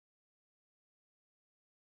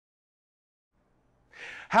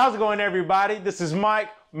How's it going, everybody? This is Mike,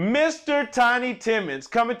 Mr. Tiny Timmons,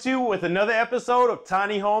 coming to you with another episode of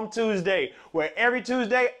Tiny Home Tuesday, where every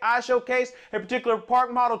Tuesday I showcase a particular park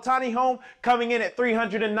model tiny home coming in at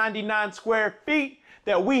 399 square feet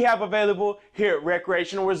that we have available here at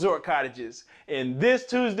Recreational Resort Cottages. And this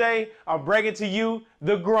Tuesday, I'm bringing to you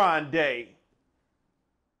the Grande.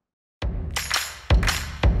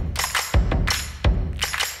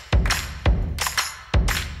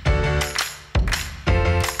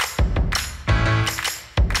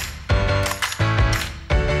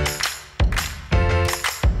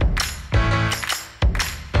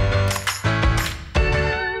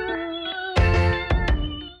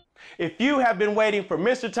 If you have been waiting for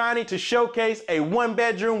Mr. Tiny to showcase a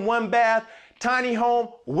 1-bedroom, 1-bath tiny home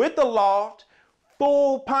with a loft,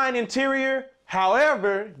 full pine interior,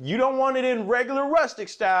 however, you don't want it in regular rustic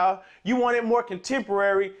style, you want it more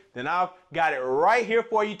contemporary, then I've got it right here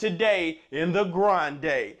for you today in the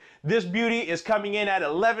Grande. This beauty is coming in at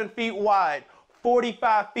 11 feet wide,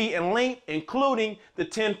 45 feet in length, including the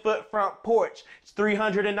 10-foot front porch. It's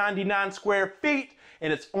 399 square feet.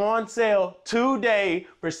 And it's on sale today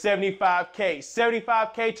for $75K.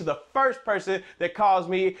 $75K to the first person that calls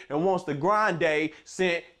me and wants the Grande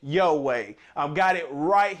sent your way. I've got it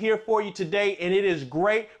right here for you today, and it is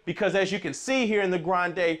great because, as you can see here in the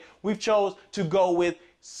Grande, we've chose to go with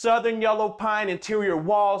southern yellow pine interior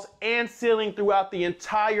walls and ceiling throughout the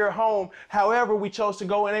entire home. However, we chose to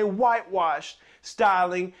go in a whitewashed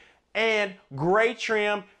styling and gray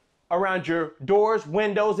trim around your doors,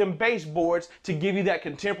 windows, and baseboards to give you that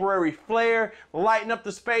contemporary flair, lighten up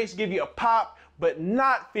the space, give you a pop, but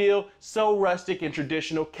not feel so rustic and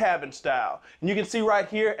traditional cabin style. And you can see right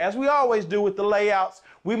here, as we always do with the layouts,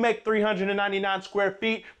 we make 399 square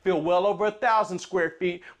feet feel well over 1,000 square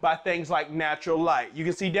feet by things like natural light. You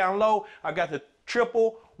can see down low, I've got the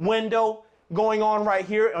triple window going on right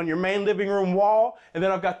here on your main living room wall, and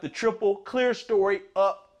then I've got the triple clear story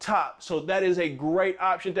up top. So that is a great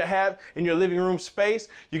option to have in your living room space.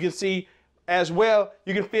 You can see as well,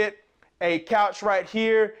 you can fit a couch right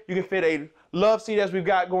here. You can fit a love seat as we've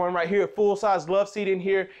got going right here, a full-size love seat in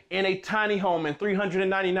here in a tiny home in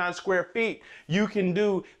 399 square feet. You can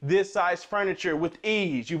do this size furniture with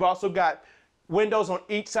ease. You've also got windows on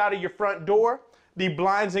each side of your front door, the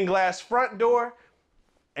blinds and glass front door,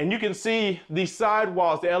 and you can see the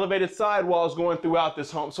sidewalls, the elevated sidewalls going throughout this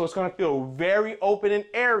home. So it's going to feel very open and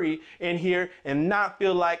airy in here and not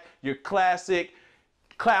feel like your classic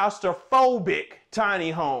claustrophobic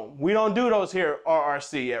tiny home. We don't do those here at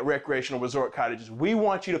RRC, at Recreational Resort Cottages. We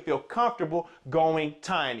want you to feel comfortable going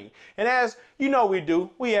tiny. And as you know we do,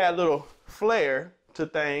 we add a little flair to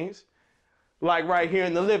things, like right here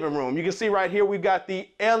in the living room. You can see right here we've got the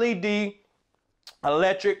LED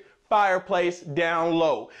electric fireplace down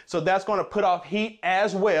low. So that's going to put off heat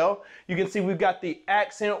as well. You can see we've got the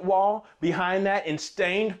accent wall behind that in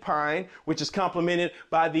stained pine, which is complemented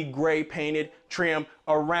by the gray painted trim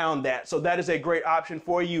around that. So that is a great option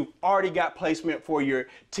for you. You've already got placement for your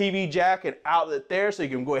TV jack and outlet there, so you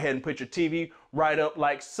can go ahead and put your TV right up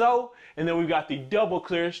like so. And then we've got the double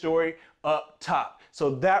clear story up top.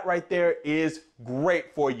 So that right there is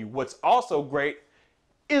great for you. What's also great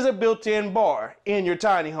is a built-in bar in your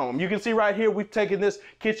tiny home. You can see right here, we've taken this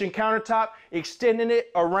kitchen countertop, extending it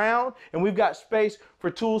around, and we've got space for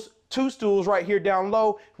two stools right here down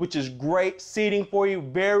low, which is great seating for you,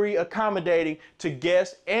 very accommodating to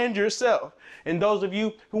guests and yourself. And those of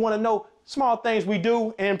you who want to know small things we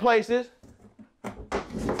do in places,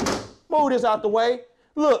 move this out the way.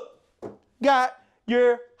 Look, got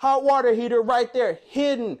your hot water heater right there,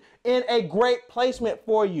 hidden in a great placement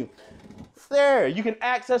for you. There, you can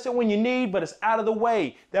access it when you need, but it's out of the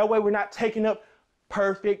way. That way we're not taking up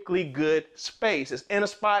perfectly good space. It's in a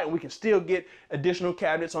spot and we can still get additional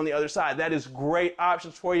cabinets on the other side. That is great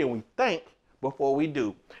options for you, and we think before we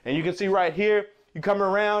do. And you can see right here, you come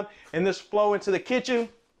around and this flow into the kitchen.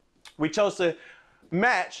 We chose to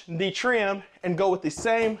match the trim and go with the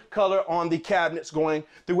same color on the cabinets going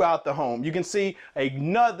throughout the home. You can see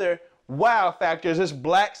another wow factor is this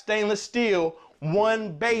black stainless steel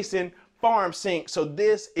 1-basin farm sink. So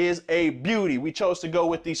this is a beauty. We chose to go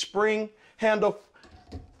with the spring handle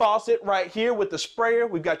faucet right here with the sprayer.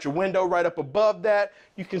 We've got your window right up above that.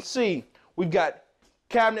 You can see we've got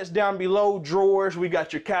cabinets down below, drawers. We've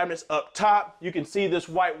got your cabinets up top. You can see this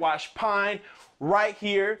whitewashed pine right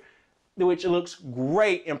here, which looks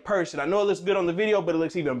great in person. I know it looks good on the video, but it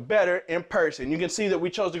looks even better in person. You can see that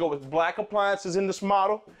we chose to go with black appliances in this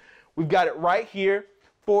model. We've got it right here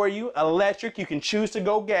for you, electric. You can choose to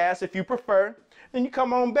go gas if you prefer. Then you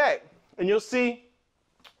come on back and you'll see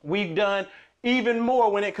we've done even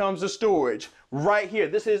more when it comes to storage. Right here,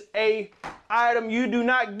 this is a item you do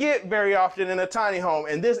not get very often in a tiny home,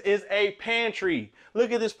 and this is a pantry.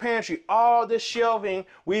 Look at this pantry, all this shelving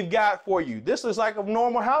we've got for you. This looks like a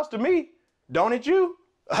normal house to me, don't it you?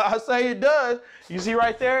 I say it does. You see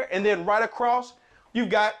right there, and then right across, you've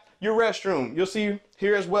got your restroom. You'll see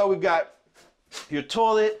here as well, we've got your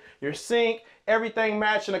toilet, your sink, everything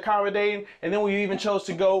matched and accommodating. And then we even chose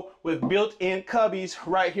to go with built-in cubbies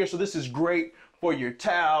right here. So this is great for your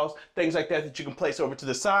towels, things like that you can place over to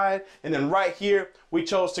the side. And then right here, we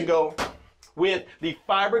chose to go with the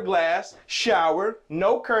fiberglass shower,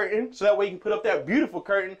 no curtain. So that way you can put up that beautiful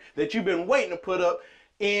curtain that you've been waiting to put up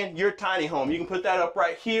in your tiny home. You can put that up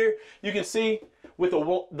right here. You can see with the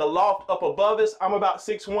loft up above us, I'm about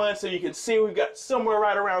 6'1", so you can see we've got somewhere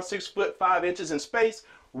right around 6'5" in space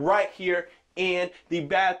right here in the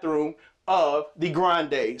bathroom of the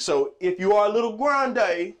Grande. So if you are a little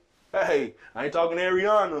Grande, hey, I ain't talking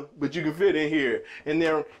Ariana, but you can fit in here. And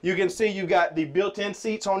then you can see you got the built-in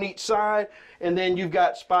seats on each side, and then you've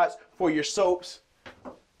got spots for your soaps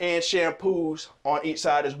and shampoos on each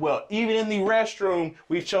side as well. Even in the restroom,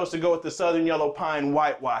 we've chose to go with the Southern Yellow Pine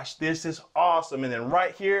whitewash. This is awesome. And then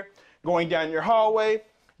right here, going down your hallway,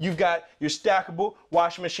 you've got your stackable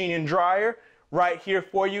washing machine and dryer right here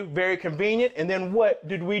for you, very convenient. And then what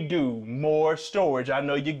did we do? More storage, I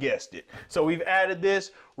know you guessed it. So we've added this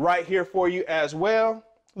right here for you as well.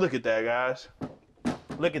 Look at that, guys.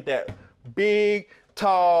 Look at that big,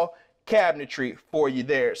 tall cabinetry for you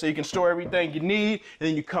there. So you can store everything you need, and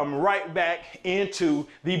then you come right back into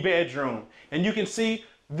the bedroom. And you can see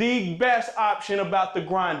the best option about the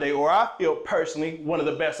Grande, or I feel personally, one of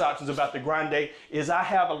the best options about the Grande is I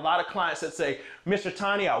have a lot of clients that say, Mr.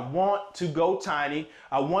 Tiny, I want to go tiny.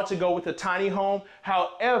 I want to go with a tiny home.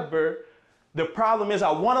 However, the problem is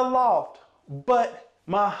I want a loft, but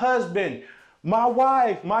my husband, my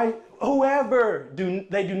wife, my whoever,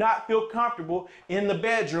 they do not feel comfortable in the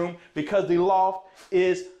bedroom because the loft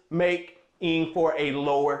is making for a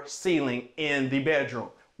lower ceiling in the bedroom.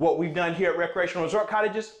 What we've done here at Recreational Resort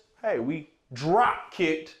Cottages, hey, we drop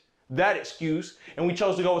kicked that excuse and we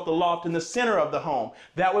chose to go with the loft in the center of the home.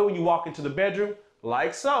 That way when you walk into the bedroom,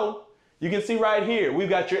 like so, you can see right here, we've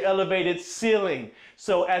got your elevated ceiling.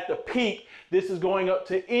 So at the peak, this is going up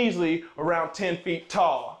to easily around 10 feet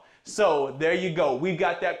tall. So there you go. We've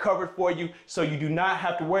got that covered for you, so you do not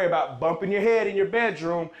have to worry about bumping your head in your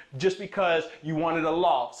bedroom just because you wanted a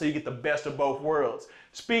loft. So you get the best of both worlds.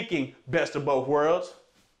 Speaking best of both worlds,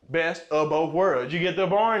 you get the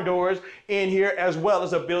barn doors in here as well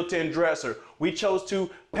as a built-in dresser. We chose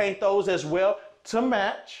to paint those as well to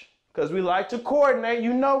match because we like to coordinate.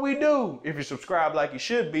 You know we do if you subscribe like you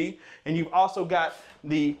should be. And you've also got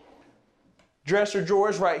the dresser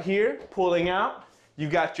drawers right here pulling out. You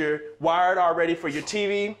got your wired already for your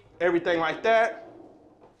TV, everything like that.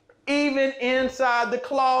 Even inside the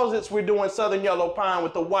closets, we're doing Southern Yellow Pine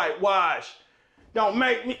with the whitewash. Don't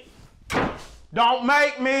make me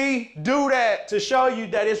do that to show you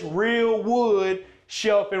that it's real wood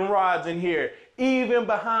shelf and rods in here. Even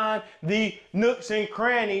behind the nooks and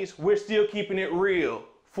crannies, we're still keeping it real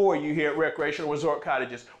for you here at Recreational Resort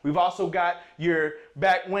Cottages. We've also got your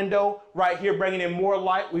back window right here bringing in more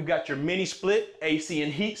light. We've got your mini split AC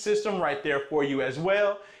and heat system right there for you as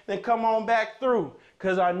well. Then come on back through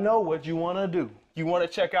because I know what you want to do. You want to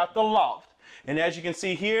check out the loft. And as you can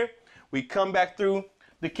see here, we come back through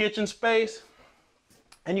the kitchen space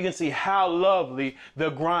and you can see how lovely the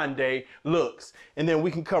Grande looks. And then we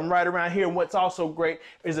can come right around here. And what's also great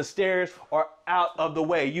is the stairs are out of the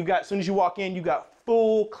way. You got, as soon as you walk in, you got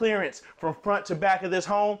full clearance from front to back of this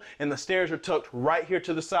home, and the stairs are tucked right here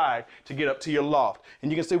to the side to get up to your loft.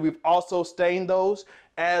 And you can see we've also stained those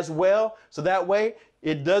as well, so that way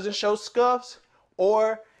it doesn't show scuffs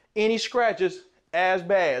or any scratches as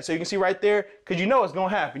bad. So you can see right there, because you know it's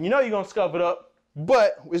gonna happen. You know you're gonna scuff it up,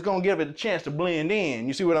 but it's gonna give it a chance to blend in.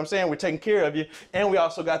 You see what I'm saying? We're taking care of you, and we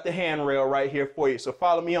also got the handrail right here for you. So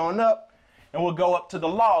follow me on up, and we'll go up to the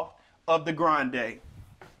loft of the Grande.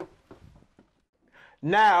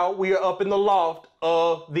 Now we are up in the loft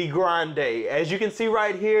of the Grande. As you can see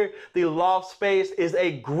right here, the loft space is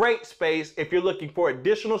a great space if you're looking for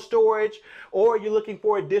additional storage or you're looking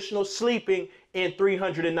for additional sleeping in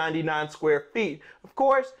 399 square feet. Of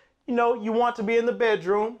course, you know, you want to be in the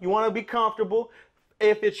bedroom, you want to be comfortable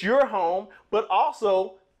if it's your home, but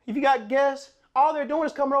also if you got guests, all they're doing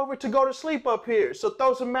is coming over to go to sleep up here. So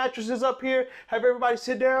throw some mattresses up here, have everybody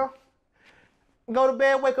sit down, go to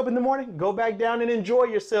bed, wake up in the morning, go back down and enjoy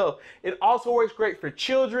yourself. It also works great for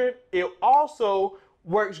children. It also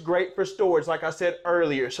works great for storage, like I said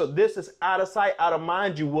earlier. So this is out of sight, out of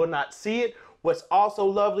mind. You will not see it What's also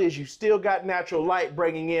lovely is you still got natural light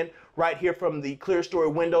bringing in right here from the clear story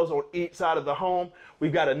windows on each side of the home.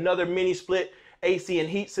 We've got another mini split AC and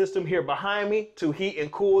heat system here behind me to heat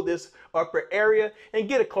and cool this upper area. And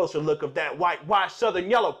get a closer look of that whitewashed southern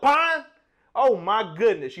yellow pine. Oh my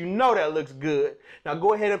goodness, you know that looks good. Now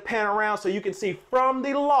go ahead and pan around so you can see from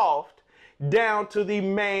the loft down to the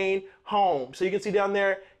main home. So you can see down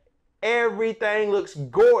there, everything looks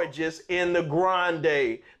gorgeous in the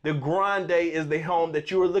Grande. The Grande is the home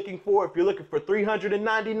that you are looking for. If you're looking for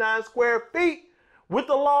 399 square feet with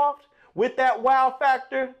the loft, with that wow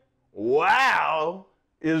factor, wow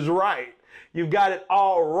is right. You've got it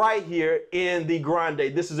all right here in the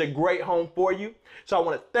Grande. This is a great home for you. So I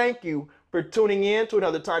want to thank you for tuning in to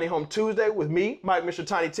another Tiny Home Tuesday with me, Mr.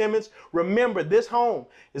 Tiny Timmons. Remember, this home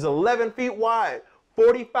is 11 feet wide,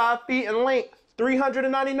 45 feet in length,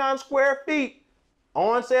 399 square feet.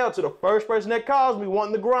 On sale to the first person that calls me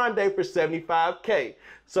wanting the Grande for $75K.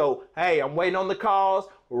 So, hey, I'm waiting on the calls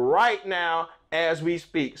right now as we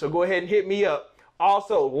speak. So go ahead and hit me up.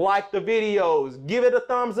 Also, like the videos, give it a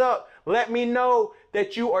thumbs up. Let me know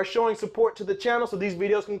that you are showing support to the channel so these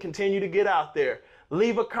videos can continue to get out there.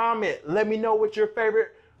 Leave a comment. Let me know what your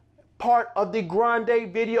favorite part of the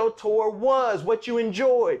Grande video tour was, what you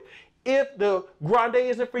enjoyed. If the Grande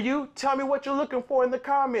isn't for you, tell me what you're looking for in the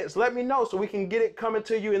comments. Let me know so we can get it coming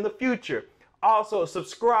to you in the future. Also,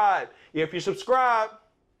 subscribe. If you subscribe,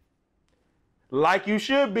 like you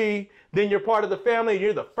should be, then you're part of the family and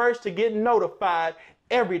you're the first to get notified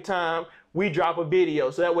every time we drop a video.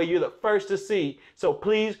 So that way you're the first to see. So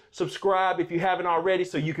please subscribe if you haven't already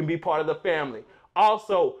so you can be part of the family.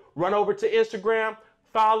 Also, run over to Instagram,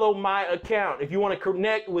 follow my account. If you want to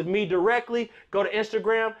connect with me directly, go to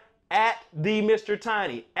Instagram at the Mr.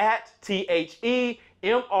 Tiny, at TheMrTiny,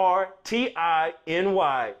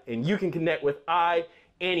 and you can connect with I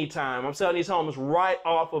anytime. I'm selling these homes right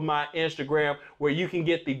off of my Instagram where you can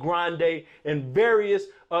get the Grande and various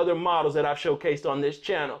other models that I've showcased on this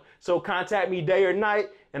channel. So contact me day or night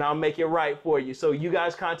and I'll make it right for you. So you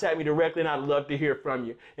guys contact me directly and I'd love to hear from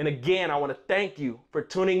you. And again, I want to thank you for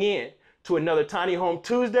tuning in to another Tiny Home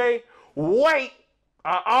Tuesday. Wait,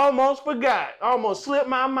 I almost forgot. Almost slipped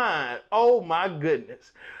my mind. Oh my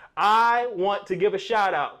goodness. I want to give a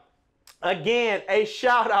shout out. Again, a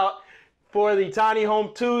shout out for the Tiny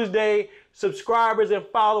Home Tuesday subscribers and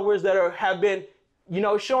followers that have been,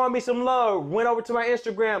 showing me some love. Went over to my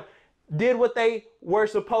Instagram, did what they were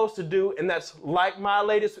supposed to do, and that's like my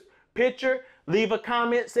latest picture, leave a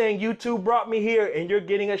comment saying YouTube brought me here, and you're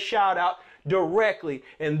getting a shout out directly.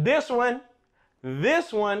 And this one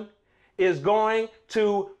is going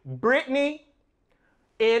to Brittany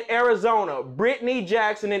in Arizona. Brittany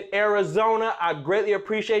Jackson in Arizona. I greatly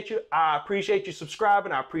appreciate you. I appreciate you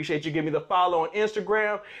subscribing. I appreciate you giving me the follow on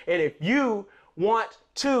Instagram. And if you want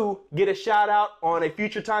to get a shout out on a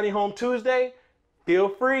future Tiny Home Tuesday, feel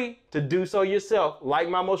free to do so yourself. Like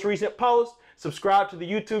my most recent post, subscribe to the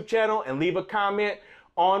YouTube channel, and leave a comment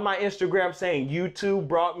on my Instagram saying YouTube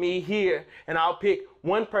brought me here. And I'll pick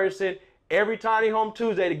one person every Tiny Home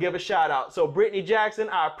Tuesday to give a shout out. So Brittany Jackson,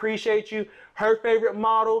 I appreciate you. Her favorite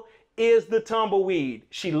model is the tumbleweed.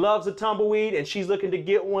 She loves the tumbleweed and she's looking to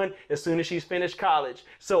get one as soon as she's finished college.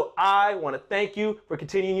 So I want to thank you for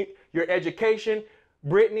continuing your education,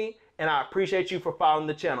 Brittany, and I appreciate you for following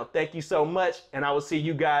the channel. Thank you so much, and I will see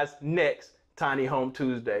you guys next Tiny Home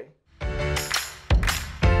Tuesday.